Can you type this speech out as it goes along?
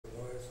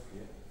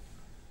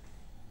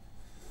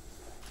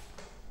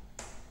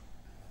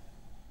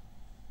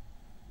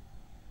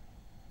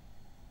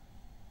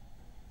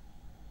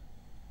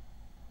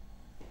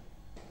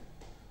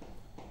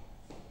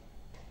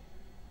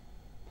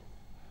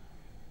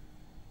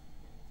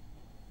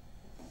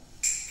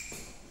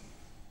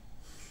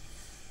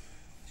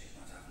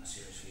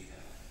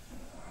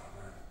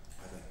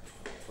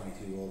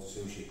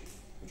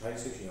try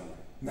sushi on it?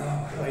 No,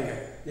 I like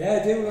it. Yeah,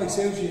 I do like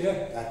sushi,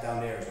 yeah. That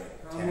down there is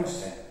like 10 out of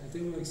 10. I do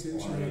like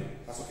sushi, Oh, really? yeah.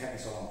 That's what kept me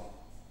so long.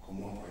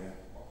 Come on, yeah.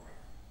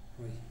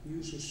 Right,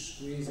 you just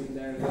squeeze in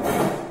there, you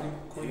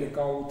kind of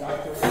go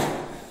that direction.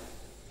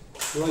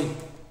 Right,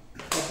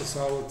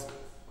 episode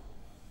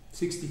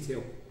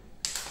 62.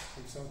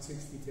 Episode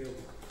 62.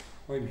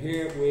 I'm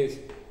here with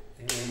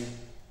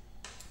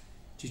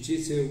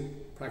Jiu-Jitsu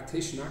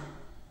practitioner,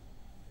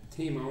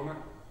 team owner,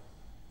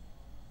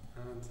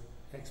 and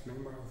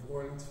ex-member of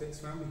Ireland's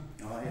Fixed Family.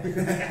 Oh yeah, I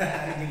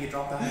didn't think you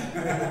dropped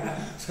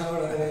that. So,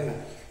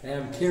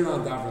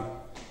 Kieran Davern.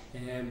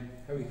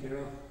 How are you,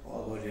 Kieran?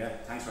 All good, yeah.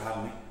 Thanks for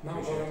having me.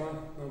 No bother, man.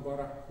 No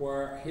bother.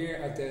 We're here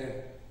at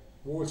the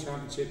World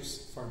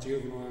Championships for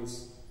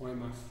juveniles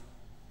IMAF.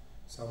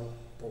 So,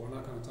 but we're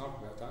not going to talk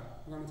about that.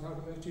 We're going to talk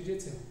about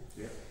Jiu-Jitsu.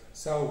 Yeah.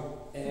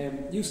 So,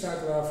 you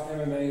started off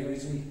MMA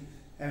originally.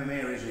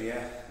 MMA originally,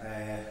 yeah.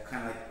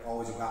 Kind of like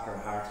always a grappler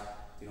at heart.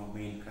 You know what I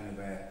mean? Kind of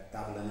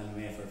dabbled in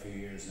MMA for a few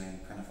years and then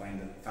kind of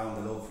found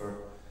the love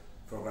for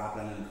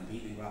grappling and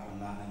competing in grappling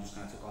and that, and then just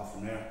kind of took off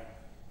from there.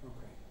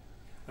 Okay.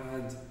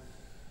 And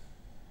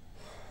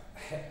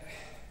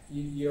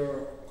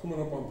you're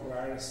coming up on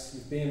Polaris.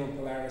 You've been on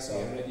Polaris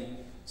already.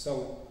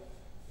 So,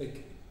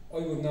 like, I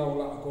would know a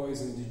lot of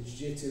guys in the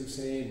jiu-jitsu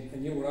scene,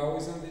 and you were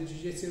always on the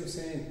jiu-jitsu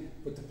scene,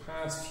 but the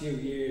past few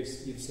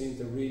years you've seemed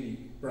to really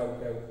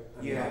broke out,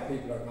 and a lot of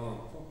people are going,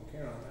 fucking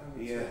care on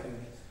that. Yeah.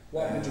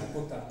 What would you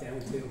put that down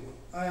to?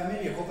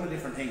 Maybe a couple of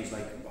different things.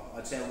 Like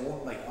I'd say,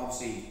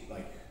 obviously,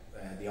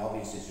 the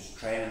obvious is just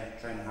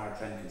training hard,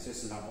 training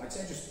consistent. I'd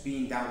say just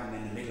being down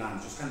in the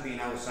Midlands, just kind of being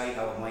out of sight,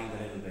 out of mind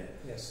a little bit.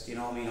 Yes. You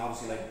know what I mean?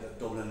 Obviously, like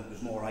Dublin,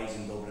 there's more eyes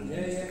in Dublin.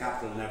 It's the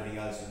capital and everything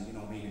else, and you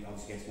know what I mean. It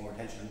obviously gets more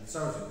attention. And it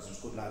serves it because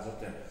there's good lads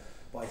up there.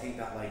 But I think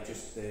that like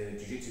just the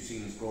jiu-jitsu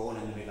scene is growing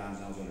in the Midlands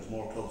now as well. There's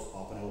more clubs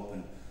popping up,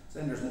 and so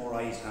then there's more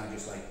eyes kind of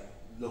just like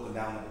looking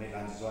down at the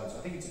Midlands as well. So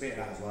I think it's a bit of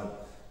that as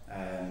well.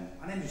 And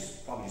then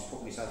probably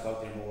putting myself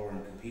out there more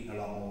and competing a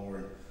lot more,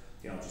 and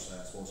you know, just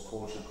I suppose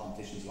coaching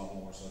competitions a lot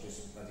more. So I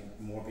think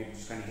more people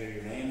just kind of hear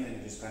your name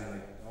and just kind of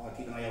like, oh, I'll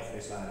keep an eye out for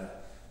this lad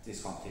at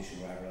this competition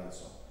or whatever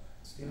else.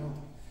 So, you know.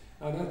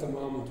 And at the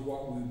moment,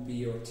 what would be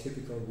your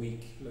typical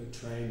week, like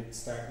training,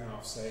 starting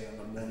off, say, on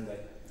a Monday?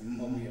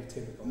 What would be your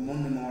typical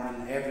Monday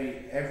morning,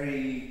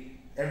 every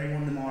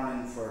Monday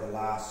morning for the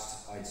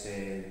last, I'd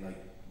say,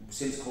 like,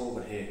 since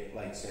COVID hit,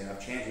 like, say,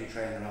 I've changed my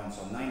training around,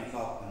 so 9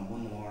 o'clock on a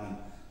Monday morning,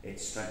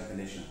 it's strength and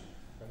conditioning.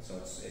 Okay. So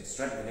it's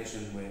strength and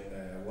conditioning with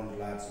one of the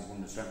lads, he's one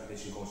of the strength and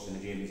conditioning coaches in the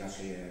gym. He's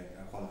actually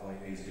a qualified,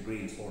 he's a degree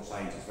in sports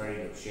science. He's very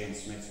good. Shane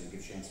Smith, so we'll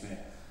give Shane Smith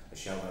a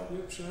shout out.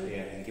 Yep, sure.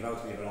 Yeah, he'll give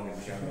out to me if I don't give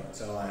him a shout out.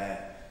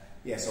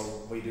 So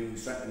so we do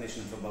strength and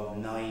conditioning from about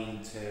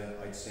 9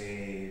 to, I'd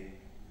say,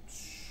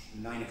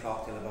 9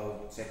 o'clock till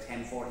about, say,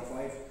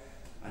 10:45.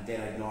 And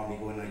then I'd normally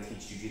go in and I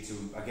teach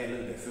jiu-jitsu. I get a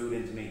little bit of food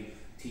into me,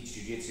 teach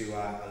jiu-jitsu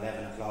at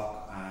 11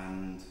 o'clock,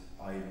 and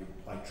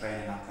I'd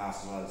train in that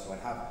class as well. So I'd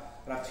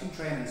have 2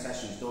 training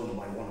sessions done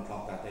by 1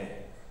 o'clock that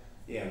day.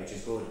 Yeah, which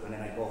is good. And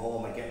then I'd go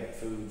home, I'd get a bit of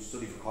food,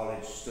 study for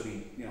college,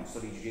 study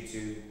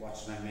jiu-jitsu,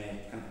 watch them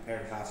MMA, kind of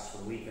prepare classes for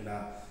the week and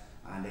that,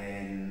 and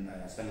then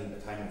spend a little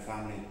bit of time with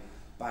family.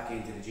 Back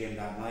into the gym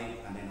that night,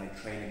 and then I'd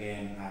train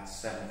again at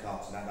 7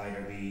 o'clock. So that'd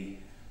either be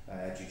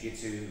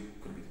jiu-jitsu,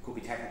 could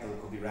be technical,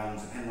 could be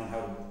rounds, depending on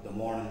how the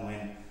morning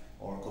went,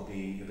 or it could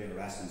be a bit of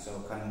wrestling.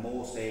 So kind of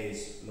most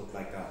days look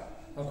like that.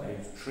 Okay.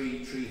 So I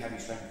do three heavy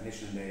strength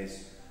conditioning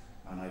days,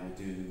 and I would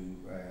do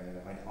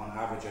on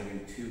average I do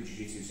 2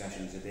 jiu-jitsu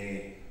sessions a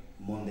day,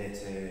 Monday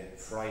to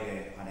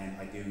Friday, and then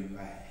I do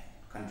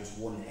kind of just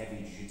 1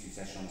 heavy jiu-jitsu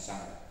session on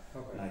Saturday.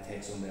 Okay. And I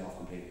take Sunday off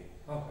completely.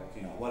 Okay.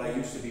 You know, well, I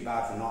used to be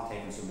bad for not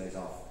taking Sundays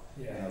off.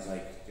 Yeah. And I was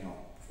like, you know,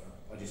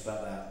 I just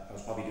felt that I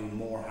was probably doing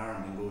more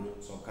harm than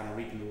good. So kind of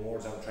reaping the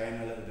rewards out of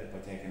training a little bit by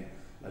taking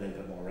a little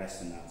bit more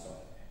rest in that. So.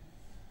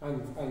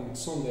 And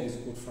Sunday's a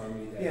good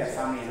family day. Yeah,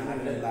 family, and I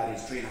have a little lad,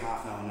 he's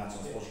 3.5 now, and that's,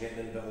 so I suppose you get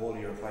a little bit older,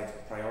 your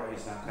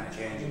priorities and that kind of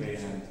change a bit,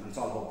 and it's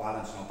all about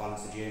balance, you know,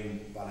 balance the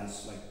gym,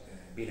 balance like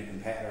being a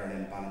competitor, and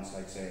then balance,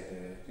 like say,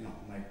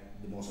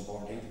 the most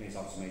important thing to me is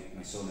obviously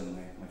my son and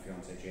my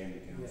fiancée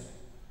Jamie, you know.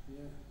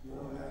 Yeah.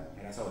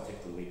 Yeah, that's how a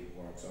typical week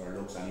works, or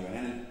looks anyway,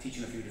 and then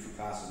teaching a few different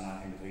classes and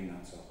that in between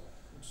that, so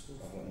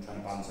I'm trying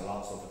to balance a lot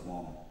of stuff at the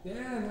moment.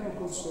 Yeah, no,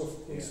 good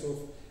stuff.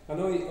 I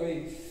know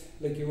I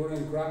like you were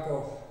in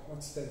Grapple.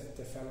 What's the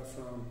fella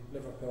from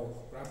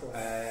Liverpool? Grapple.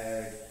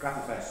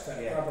 Grapple Fest.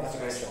 Yeah, Grapple that's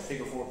Fest. Great show.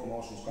 Figure 4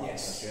 Promotions. Grapple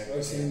Fest. Yeah.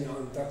 I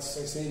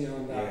seen you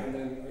on that, yeah. and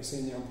then I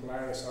seen you on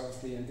Polaris,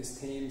 obviously, and this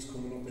team's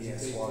coming up as a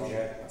big squad. team.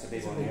 Yeah, that's a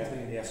big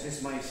one. Yeah. So this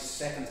is my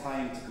second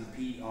time to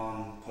compete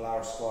on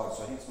Polaris squad.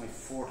 So I think it's my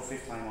 4th or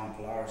 5th time on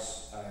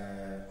Polaris,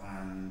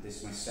 and this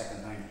is my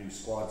second time to do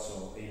squad.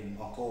 So in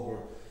October,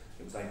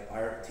 it was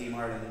like Team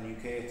Ireland in the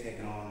UK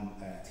taking on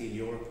Team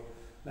Europe.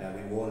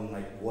 We won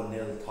like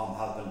 1-0. Tom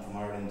Halpin from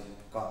Ireland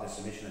got the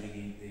submission. I think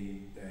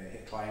he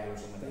hit triangle or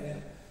something like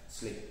that.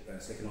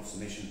 Slick enough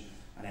submission.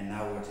 And then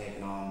now we're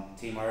taking on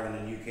Team Ireland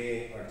and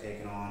UK are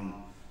taking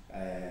on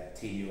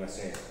Team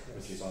USA,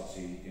 which is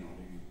obviously, you know,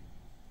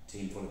 the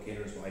team full of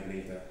killers. But I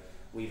believe that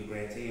we have a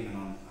great team, and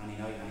on any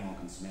night anyone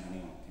can submit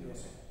anyone. You know,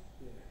 so.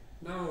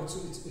 No,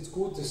 it's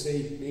good to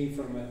see me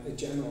from a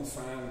general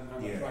fan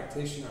and a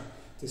practitioner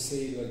to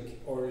see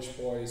like Irish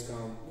boys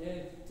going,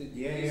 we're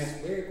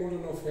good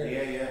enough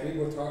here. We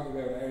were talking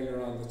about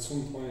earlier on that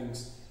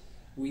sometimes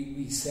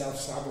we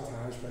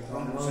self-sabotage by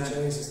going, oh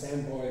Jesus,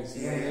 them boys.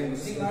 I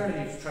think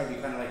Ireland you've tried to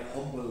be kind of like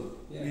humble.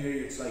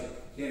 It's like,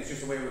 it's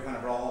just the way we're kind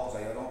of brought up. It's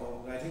like, I don't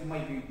know, I think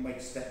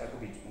might step, I could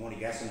be only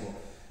guessing, but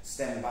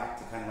stem back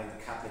to kind of like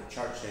the Catholic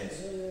Church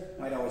days.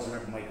 I'd always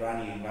remember my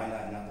granny and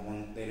granddad and that, the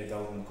one they lived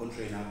out in the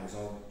country, and that was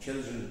all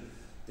children.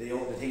 The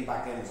thing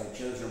back then was like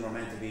children were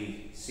meant to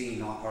be seen,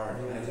 not heard.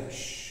 And it was like,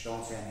 shh,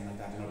 don't say anything like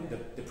that. You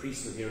know, the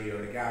priest will hear you,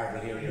 or the guard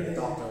will hear you, or the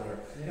doctor, or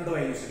you know the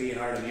way it used to be in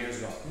Ireland years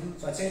ago.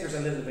 So I'd say there's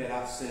a little bit of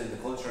that still in the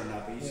culture and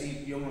that. But you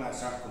see young lads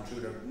start to come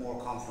through, they're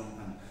more confident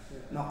and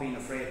not being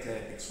afraid to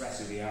express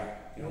who they are.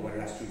 You know, whether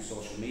that's through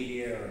social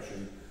media or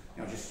through,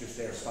 you know, just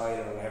their style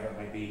or whatever it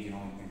might be, you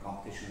know, in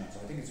competition and that.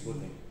 So I think it's a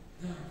good thing.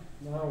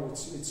 No,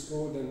 it's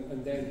good,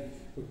 and then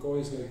with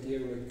guys like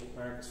you, like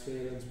Marcus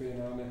Phelan's been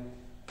on it,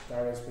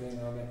 Darrag's been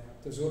on it,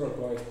 there's other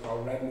guys,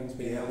 Paul Redmond's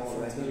been on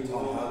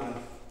it,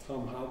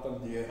 Tom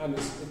Halpin, and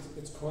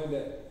it's kind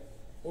of,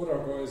 other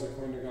guys are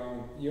kind of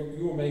going,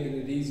 you're making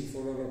it easy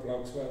for other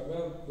blokes.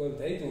 Well,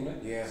 they done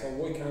it, so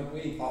why can't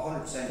we?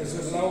 100%.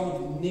 There's a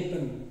load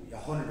nipping,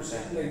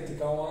 100%, like to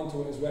go on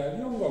to it as well.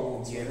 Younger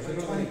ones,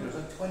 there's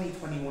like 20,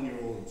 21 year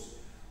olds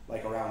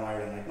like around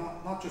Ireland, like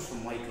not just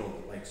from my club,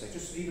 but like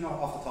just even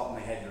off the top of my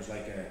head, there's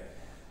like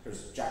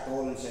there's Jack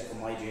Dolan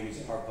from my gym, he's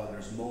a purple.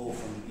 There's Mo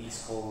from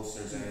East Coast.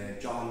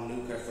 There's John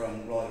Luca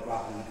from Royal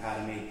Grappling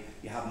Academy.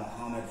 You have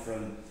Mohammed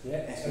from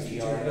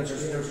SVG Ireland.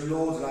 There's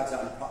loads of lads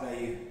that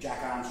probably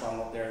Jack Armstrong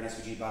up there in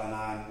SVG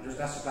Ballina.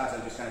 That's the lads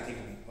I'm just kind of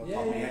thinking off the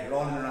top of my head. They're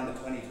all in around the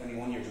 20,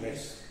 21 years of age.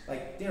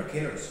 Like they're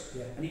killers.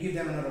 And you give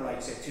them another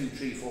like say 2,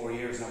 3, 4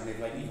 years now, they've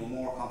like even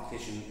more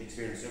competition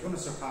experience. They're going to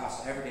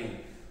surpass everything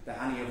that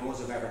any of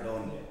us have ever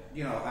done.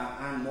 You know,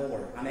 and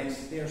more. And then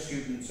their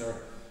students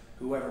or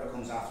whoever that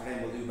comes after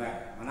them will do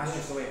better, and that's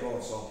just the way it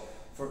goes. So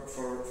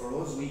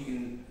for us, we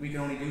can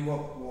only do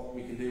what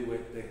we can do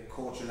with the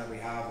coaching that we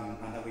have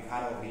and that we've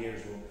had over the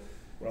years.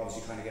 We're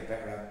obviously trying to get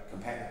better at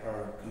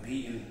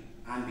competing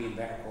and being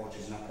better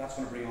coaches, and that's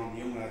going to bring on the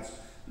young lads,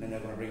 and then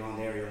they're going to bring on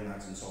their young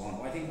lads and so on.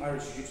 But I think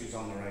Irish Jiu-Jitsu is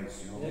on the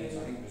rise. You know,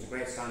 so I think there's a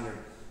great standard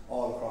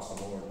all across the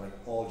board, like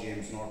all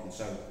gyms, north and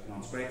south. You know,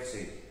 it's great to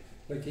see.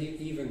 Like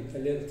even a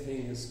little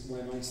thing is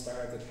when I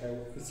started, how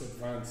it's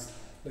advanced.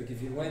 Like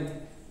if you went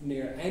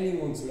near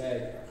anyone's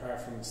leg apart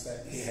from the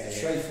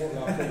straight foot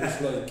lock, it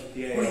was like,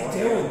 what are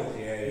you doing?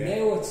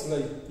 Now it's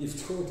like you've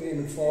 13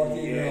 and 14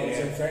 year olds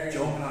and they're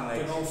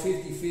going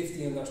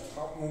 50-50 and they're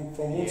topping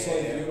from one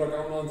side to the other,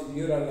 going on to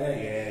the other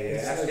leg.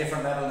 That's like, a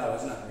different level now,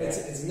 isn't it?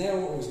 It's now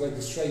it was like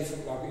the straight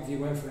foot lock. If you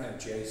went for that,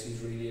 Jace,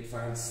 he's really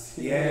advanced.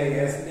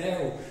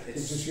 Now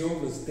it's just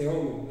young as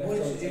down. Well,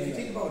 if you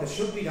think about it, it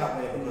should be that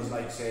way because,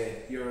 like,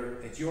 say,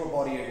 it's your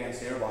body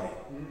against their body.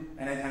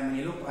 And when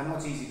you look, I know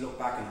it's easy to look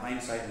back in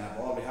hindsight and that,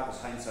 but all we have is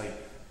hindsight.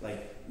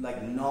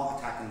 Like not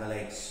attacking the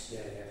legs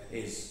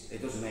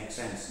it doesn't make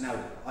sense. Now,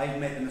 I've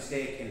made the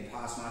mistake in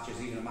past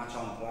matches, even a match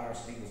on Polaris,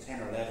 I think it was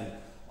 10 or 11.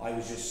 I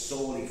was just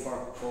solely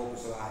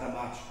focused. I had a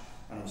match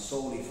and I was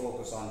solely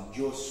focused on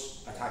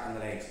just attacking the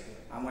legs.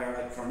 And where,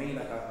 like, for me,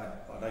 like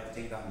I'd like to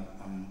think that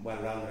I'm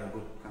well rounded, a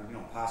good kind of, you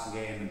know, passing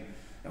game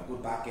and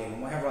good back game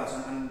and whatever else,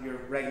 and your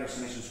regular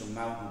submissions from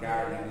mount and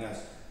guard and everything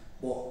else.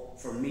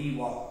 But for me,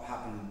 what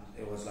happened,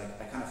 it was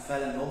like I kind of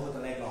fell in love with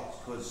the leg locks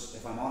because,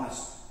 if I'm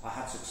honest, I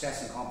had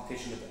success in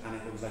competition with it, and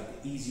it was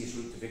like the easiest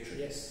route to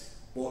victory.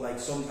 But like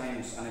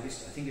sometimes, and I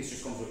think this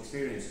just comes with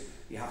experience,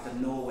 you have to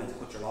know when to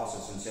cut your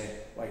losses and say,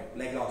 right,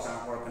 leg locks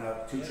aren't working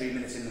out 2-3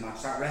 minutes in the match,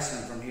 start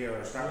wrestling from here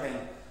or start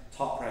playing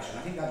top pressure. And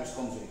I think that just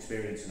comes with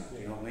experience in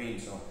it, you know what I mean?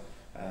 So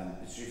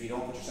if you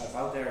don't put yourself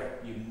out there,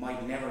 you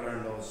might never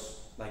learn those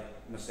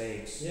like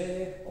mistakes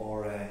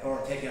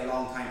or take you a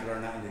long time to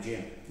learn that in the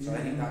gym. So I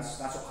think that's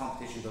what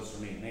competition does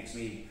for me. It makes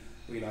me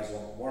realise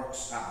what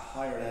works at a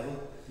higher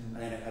level,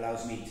 and then it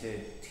allows me to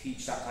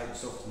teach that type of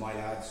stuff to my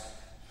lads.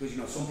 Because,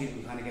 you know, some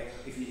people kind of get,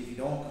 if you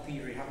don't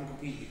compete or you haven't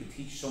competed, you can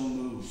teach some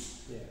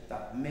moves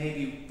that would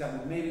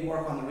maybe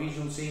work on the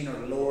regional scene or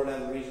the lower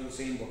level regional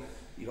scene, but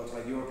you go to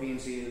like European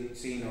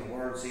scene or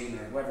world scene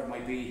or whatever it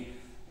might be,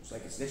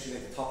 it's literally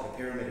at the top of the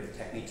pyramid of the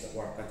techniques that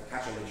work, like to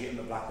catch a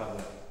legitimate black belt,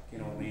 you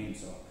know what I mean?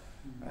 So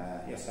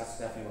yes, that's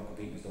definitely what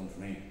competing has done for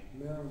me.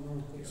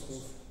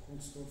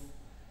 Good stuff.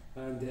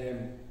 And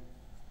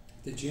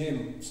the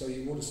gym, so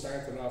you would have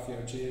started off,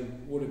 your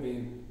gym would have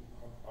been,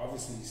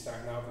 obviously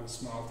starting off in a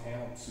small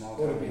town,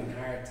 would have been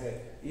hard to,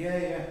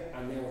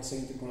 and now it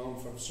seemed to grow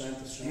from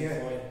strength to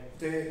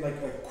strength. Like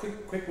a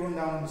quick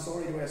rundown on the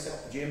story. The way I set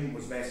up the gym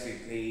was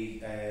basically,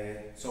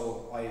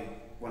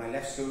 when I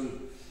left school,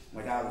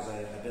 my dad was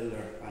a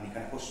builder and he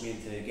kind of pushed me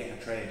into getting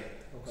a trade.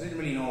 Because I didn't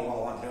really know what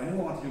I wanted to do. I knew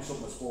I wanted to do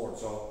something with sport,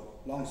 so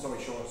long story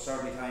short,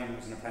 served me time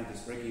as an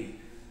apprentice brickie,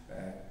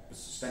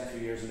 spent a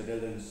few years in the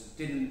buildings,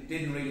 didn't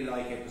really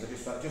like it because I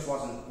just felt it just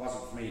wasn't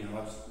for me. You know,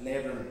 I was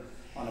labouring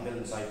on a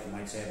building site from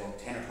I'd say about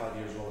 10 or 12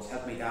 years ago. It's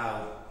helped me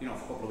out, for a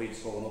couple of weeks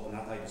going up and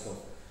that type of stuff.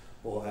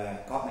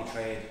 But got me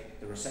trade.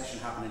 The recession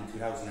happened in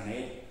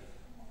 2008,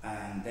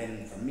 and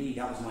then for me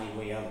that was my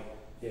way out.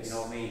 Yes. You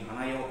know what I mean? And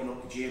I opened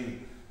up the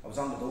gym. I was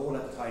on the dole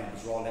at the time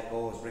because we're all let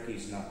go as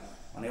brickies and that.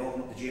 And I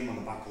opened up the gym on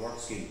the back to work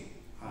scheme.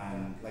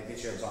 And like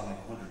this year I was on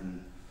like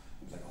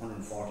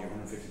 140 or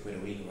 150 quid a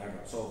week or whatever.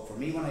 So for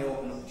me, when I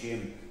opened up the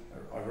gym,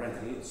 I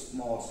rented a little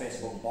small space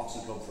above a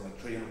boxing club for like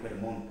 300 quid a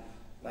month.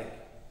 Like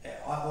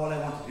all I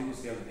wanted to do was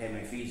to be able to pay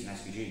my fees in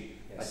SPG.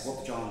 Yes. Like go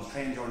up to John's,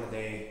 train during the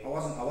day. I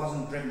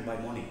wasn't driven by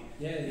money.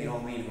 You know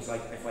what I mean? It was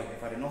like if I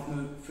had enough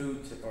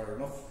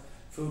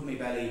food in my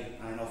belly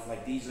and enough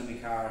like diesel in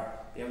my car,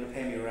 be able to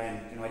pay me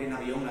rent. I didn't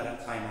have a young lad at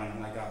the time or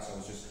anything like that, so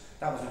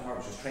that was my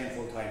purpose, just train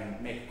full time,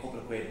 make a couple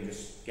of quid and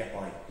just get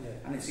by.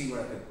 And then see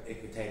where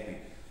it could take me.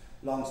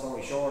 Long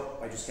story short,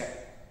 I just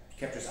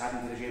kept just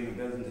adding to the gym and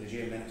building to the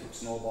gym, then it took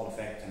snowball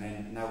effect, and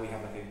then now we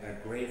have like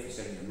a great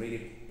facility, and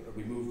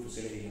we moved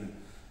facility and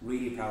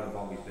really proud of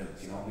what we've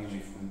built. You know what I mean?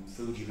 We've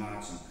Fuji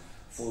mats and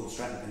full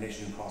strength and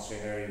conditioning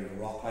CrossFit area with a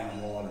rock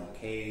climbing wall and a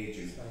cage,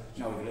 and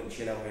we have a little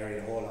chill out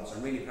area, the whole lot. So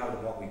I'm really proud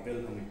of what we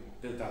built, and we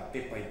built that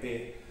bit by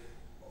bit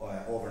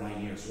over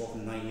 9 years. So we're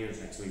open 9 years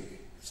next week.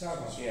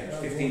 There's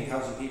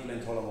 15,000 people in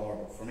Tullamore.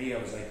 But for me,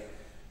 I was like,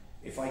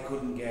 if I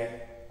couldn't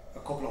get a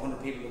couple of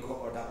hundred people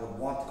that would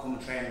want to come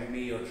and train with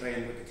me or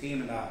train with the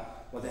team and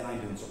that, well then I'm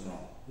doing something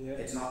wrong.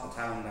 It's not the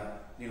town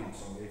that,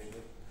 so if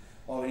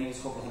all we need is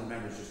a couple of hundred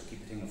members just to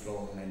keep the thing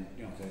afloat, and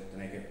then, to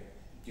make it,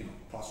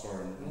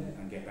 prosper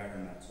and get better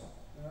and that. So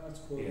that's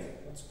good. Yeah.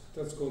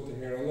 That's good to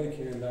hear. I like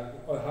hearing that.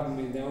 I haven't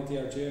been down to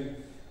your gym.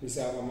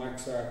 Myself and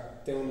Max are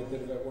doing a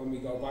bit of it when we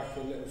go back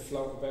for a little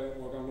float about.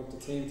 We're going up to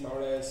Team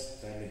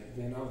Torres,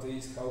 being out the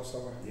East Coast.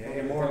 So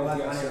we're more than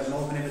that. There's an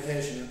open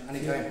invitation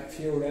anytime.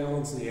 Few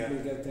rounds and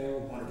we'll get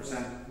down.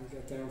 100%. We'll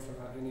get down for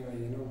that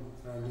anyway,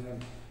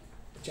 And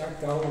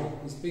Jack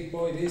Davern, he's a big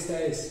boy these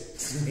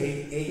days.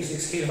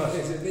 86 kilos.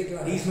 He's a big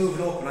lad. He's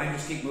moving up, and I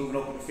just keep moving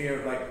up with the fear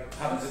of like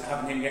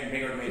having him getting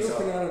bigger than me.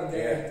 Looking at him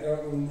there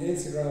on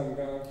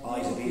Instagram,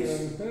 he's a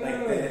beast.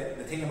 Like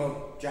the thing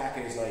about Jack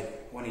is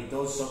like when he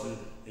does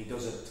something, he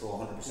does it to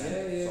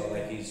 100%. So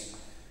like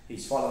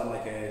he's following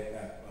like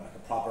a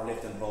proper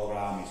lifting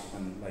program. He's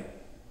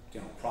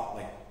doing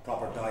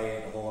proper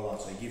diet, the whole lot.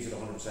 So he gives it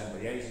 100%.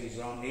 But he's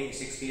around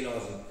 86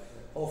 kilos, and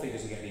hopefully he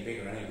doesn't get any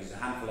bigger. Anyway, he's a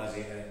handful as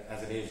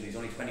it is. And he's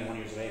only 21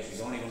 years of age. So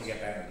he's only going to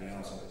get better.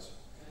 So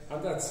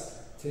and that's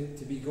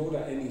to be good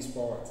at any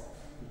sport.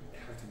 You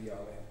have to be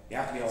all in. You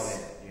have to be all in.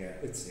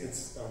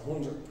 It's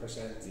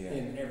 100%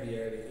 in every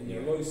area, in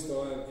your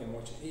lifestyle, in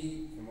what you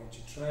eat, in what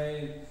you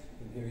train,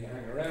 in who you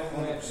hang around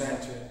with,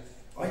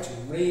 what you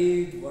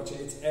read,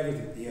 it's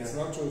everything. It's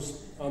not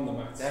just on the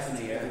mats.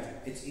 Definitely,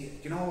 It's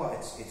you know what?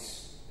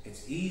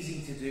 It's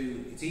easy to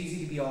do. It's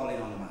easy to be all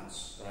in on the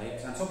mats, right?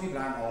 And some people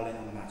aren't all in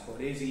on the mats, but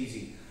it is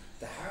easy.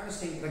 The hardest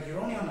thing, like you're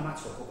only on the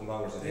mats for a couple of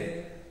hours a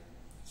day.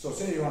 So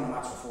say you're on the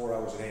mats for 4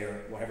 hours a day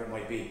or whatever it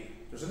might be.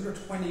 There's another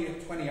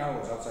 20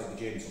 hours outside the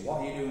gym. So what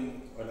are you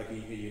doing? Or like are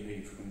you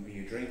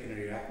drinking, or are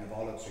you acting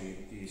alcoholics, or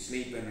are you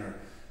sleeping, or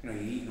you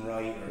eating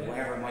right, or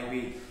whatever it might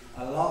be.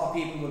 A lot of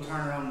people will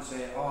turn around and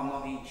say, "Oh, I'm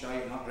not eating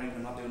shite, I'm not drinking,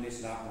 I'm not doing this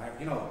and that."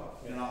 And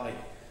whatever.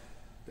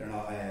 They're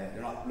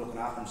not looking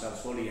after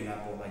themselves fully in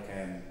that. But like,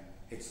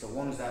 it's the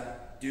ones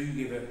that do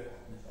give it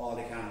all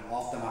they can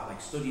off the mat,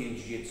 like studying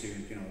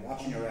jiu-jitsu,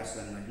 watching your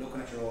wrestling, like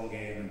looking at your own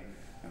game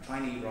and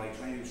trying to eat right,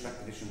 trying to do strength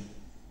conditioning,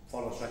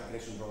 follow a strength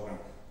conditioning program.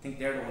 I think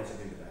they're the ones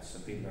that do the best,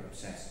 and people are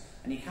obsessed.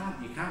 And you can't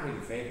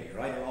really fake it.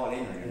 You're either all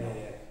in or you're not.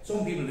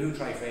 Some people do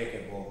try fake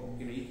it, but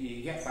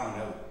you get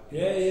found out.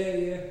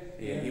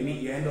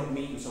 You end up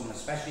meeting someone,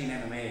 especially in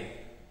MMA,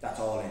 that's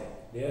all in.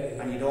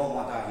 And you don't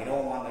want that. You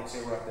don't want, like,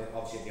 say we're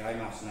obviously at the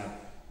IMAFs now.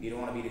 You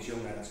don't want to be this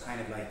young guy that's kind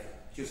of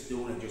like just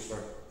doing it just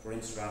for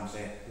Instagram,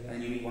 say. And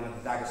then you meet one of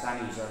the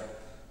Dagestanis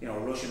or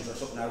Russians or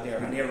something out there,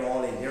 and they're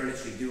all in. They're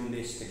literally doing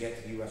this to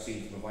get to the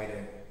UFC to provide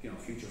a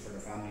future for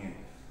their family and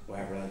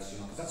whatever else.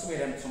 Because that's the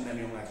way some of them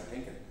young lads are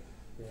thinking.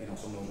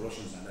 Some of those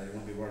Russians, and they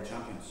want to be world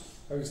champions.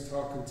 I was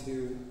talking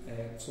to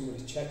some of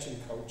the Chechen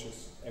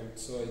coaches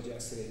outside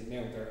yesterday.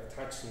 Now they're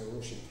attached to the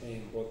Russian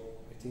team, but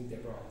I think they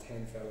brought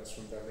 10 fellas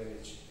from their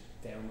village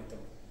down with them.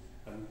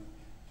 And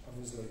I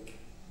was like,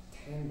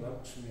 10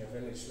 blokes from your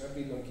village? That'd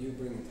be like you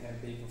bringing 10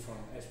 people from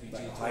SBG.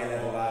 Like high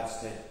level lads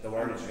to the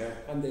world,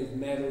 And they've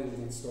medals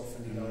and stuff.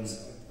 And he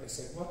goes, I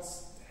said,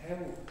 what's the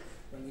hell?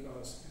 And he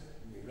goes,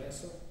 we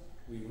wrestle,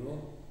 we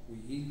run, we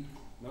eat,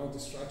 no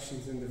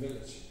distractions in the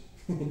village.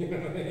 You know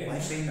what I mean?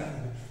 I've seen that.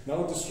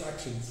 No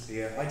distractions.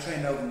 I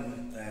trained out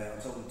in I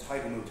was out in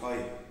Tiger Muay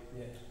Thai.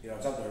 I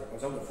was out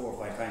there 4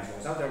 or 5 times. I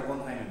was out there one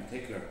time in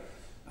particular,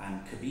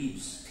 and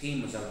Khabib's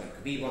team was out there.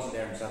 Khabib wasn't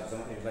there himself.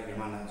 It was like your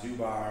man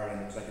Zubar,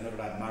 and it was like another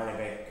lad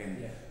Maribek,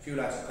 and a few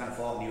lads that kind of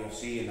fought in the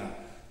UFC and that.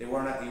 They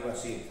weren't at the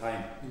UFC at the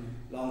time.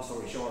 Long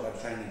story short, I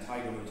was training in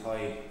Tiger Muay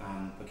Thai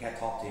and Paquette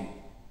top team,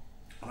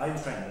 and I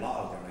was training a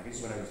lot out there. Like, this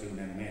is when I was doing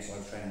MMA, so I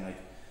was training like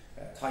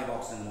Thai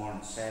boxing in the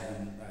morning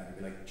 7, it'd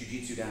be like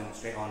jiu-jitsu down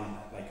straight on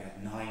like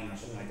at 9 or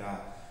something like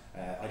that,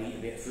 I'd eat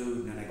a bit of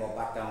food and then I go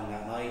back down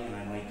that night and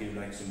I might do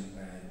like some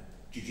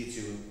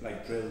jiu-jitsu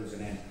like drills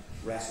and then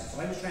wrestling. So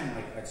I was training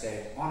like I'd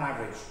say on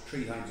average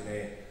 3 times a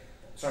day.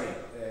 Sorry,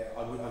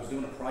 I was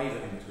doing a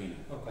private in between,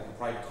 like a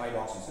private Thai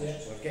boxing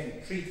session. So I was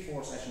getting 3 to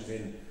 4 sessions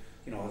in,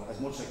 you know, as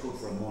much as I could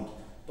for a month.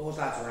 Those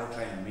lads were out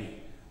training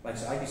me. Like,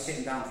 so I'd be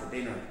sitting down for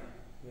dinner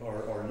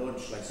or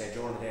lunch, like say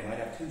during the day, and I'd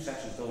have 2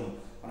 sessions done,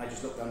 and I'd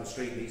just look down the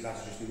street and these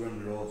lads would just be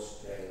running the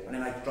roads. And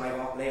then I'd drive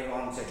up later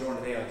on, say during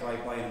the day, I'd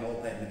drive by in a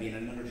moped and there'd be in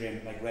another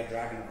gym, like Red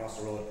Dragon across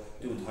the road,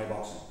 doing Thai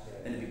boxing.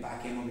 Then it'd be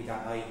back in with me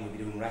that night and we'd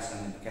be doing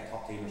wrestling and get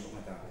top team or something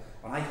like that.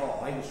 And I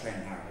thought I was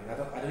training hard.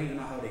 Like, I don't even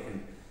know how they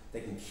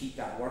can keep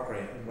that work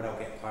rate without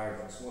getting tired.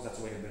 But I suppose that's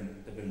the way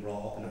they've been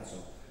brought up in it. So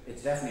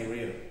it's definitely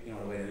real, you know,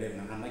 the way they live.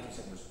 And like you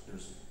said,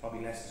 there's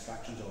probably less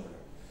distractions over there.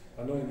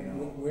 I know, you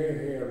know, we're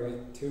here,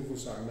 like 2 of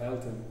us are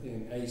melting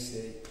in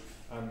AC,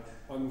 and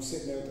I'm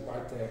sitting out the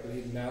back there, I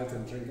believe,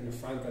 melting, drinking a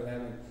Fanta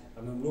lemon,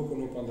 and I'm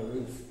looking up on the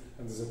roof,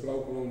 and there's a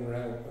bloke running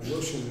around, a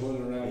Russian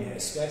running around with a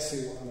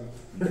sweatsuit and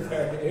a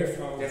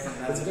earphone. It's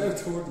about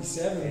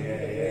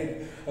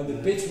 37 on the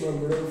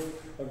bitumen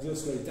roof. I'm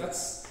just like,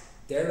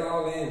 they're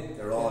all in.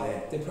 They're all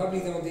in. They probably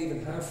don't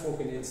even have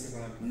fucking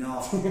Instagram.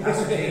 No, that's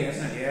the thing,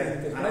 isn't it?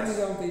 Yeah. They probably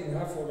don't even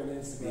have fucking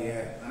Instagram.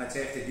 Yeah, and I'd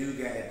say if they do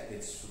get it,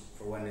 it's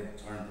for when they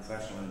turn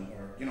professional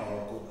or, you know,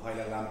 or a good high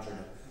level amateur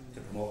to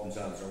promote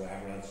themselves or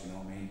whatever else, you know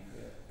what I mean?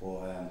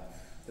 But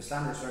the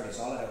standard's fairly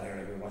solid out here.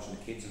 Like we were watching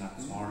the kids and that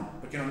this morning.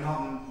 But you know,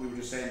 nothing, we were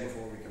just saying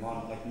before we came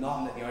on, like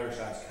nothing that the Irish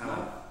lads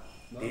can't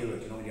deal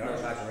with. You know, the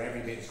Irish lads are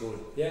every bit as good.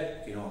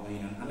 Yeah. You know what I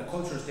mean? And the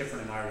culture is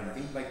different in Ireland. I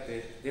think like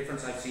the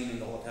difference I've seen in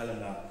the hotel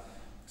and that,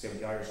 say with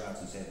the Irish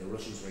lads and say the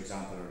Russians, for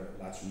example, or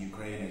the lads from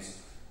Ukraine,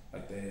 is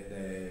like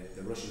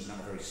the Russians are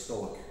not very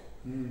stoic.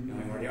 You know,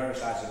 where the Irish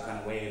lads will kind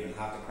of wave and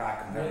have the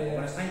crack, and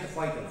when it's time to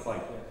fight, they'll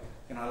fight.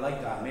 You know, I like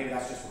that. Maybe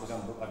that's just because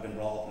I've been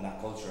brought up in that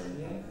culture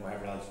and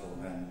whatever else. But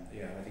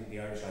I think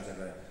the Irish lads have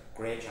a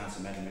great chance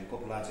of medaling. A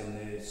couple of lads in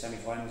the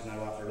semi-finals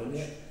now after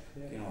lunch.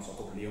 You know, so a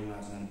couple of young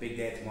lads, and then a big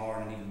day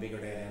tomorrow, and an even bigger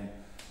day then.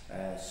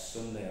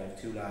 Sunday I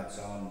have 2 lads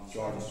on,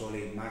 Jordan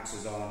Stully, Max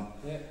is on,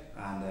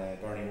 and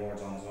Bernie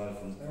Ward's on as well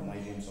from my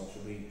gym, so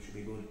it should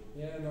be good.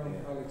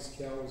 Alex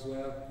Kyow as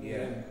well.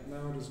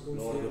 Now there's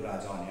good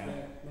lads on,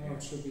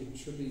 it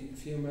should be a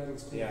few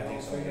medals coming I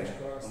think so,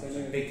 crossed. It's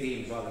a big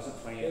team as well, isn't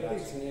it? 28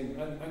 lads. Big team,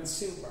 and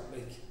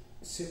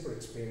super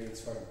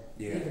experience for them.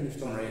 Yeah,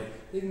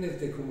 even if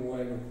they come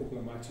away with a couple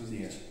of matches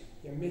each,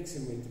 you're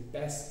mixing with the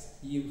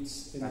best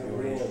youths in the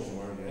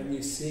world, and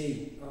you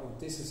see,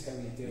 this is how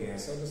you do it.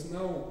 So there's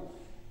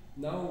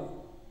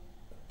no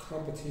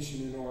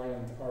competition in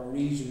Ireland or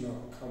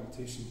regional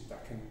competition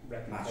that can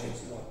replicate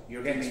what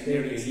you're getting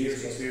nearly a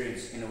year's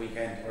experience in a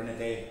weekend or in a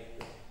day.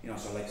 You know,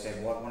 so like say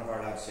one of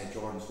our lads said,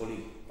 Jordan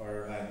Scully,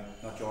 or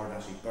not Jordan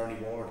actually, Bernie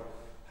Ward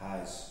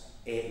has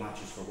 8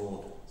 matches for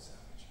gold.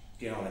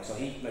 You know, like so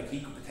he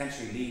could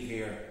potentially leave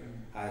here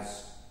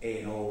as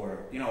 8-0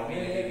 or, you know,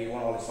 if he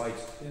won all his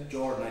fights.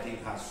 Jordan, I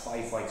think, has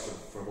 5 fights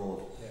for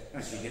gold.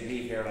 So you could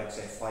leave here, like,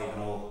 say, 5-0,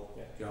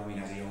 you know what I mean,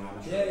 as a young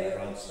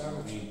amateur.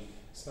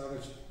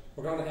 Savage.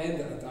 We're going to end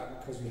it at that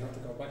because we have to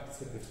go back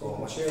to the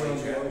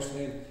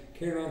Kieran.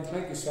 Kieran,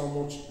 thank you so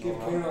much. Give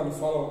Kieran a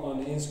follow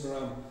on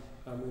Instagram,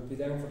 and we'll be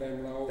down for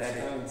them loads.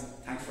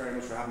 Thanks very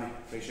much for having me.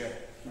 Appreciate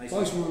it. Nice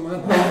one,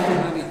 man.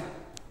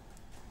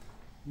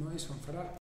 Nice one for that.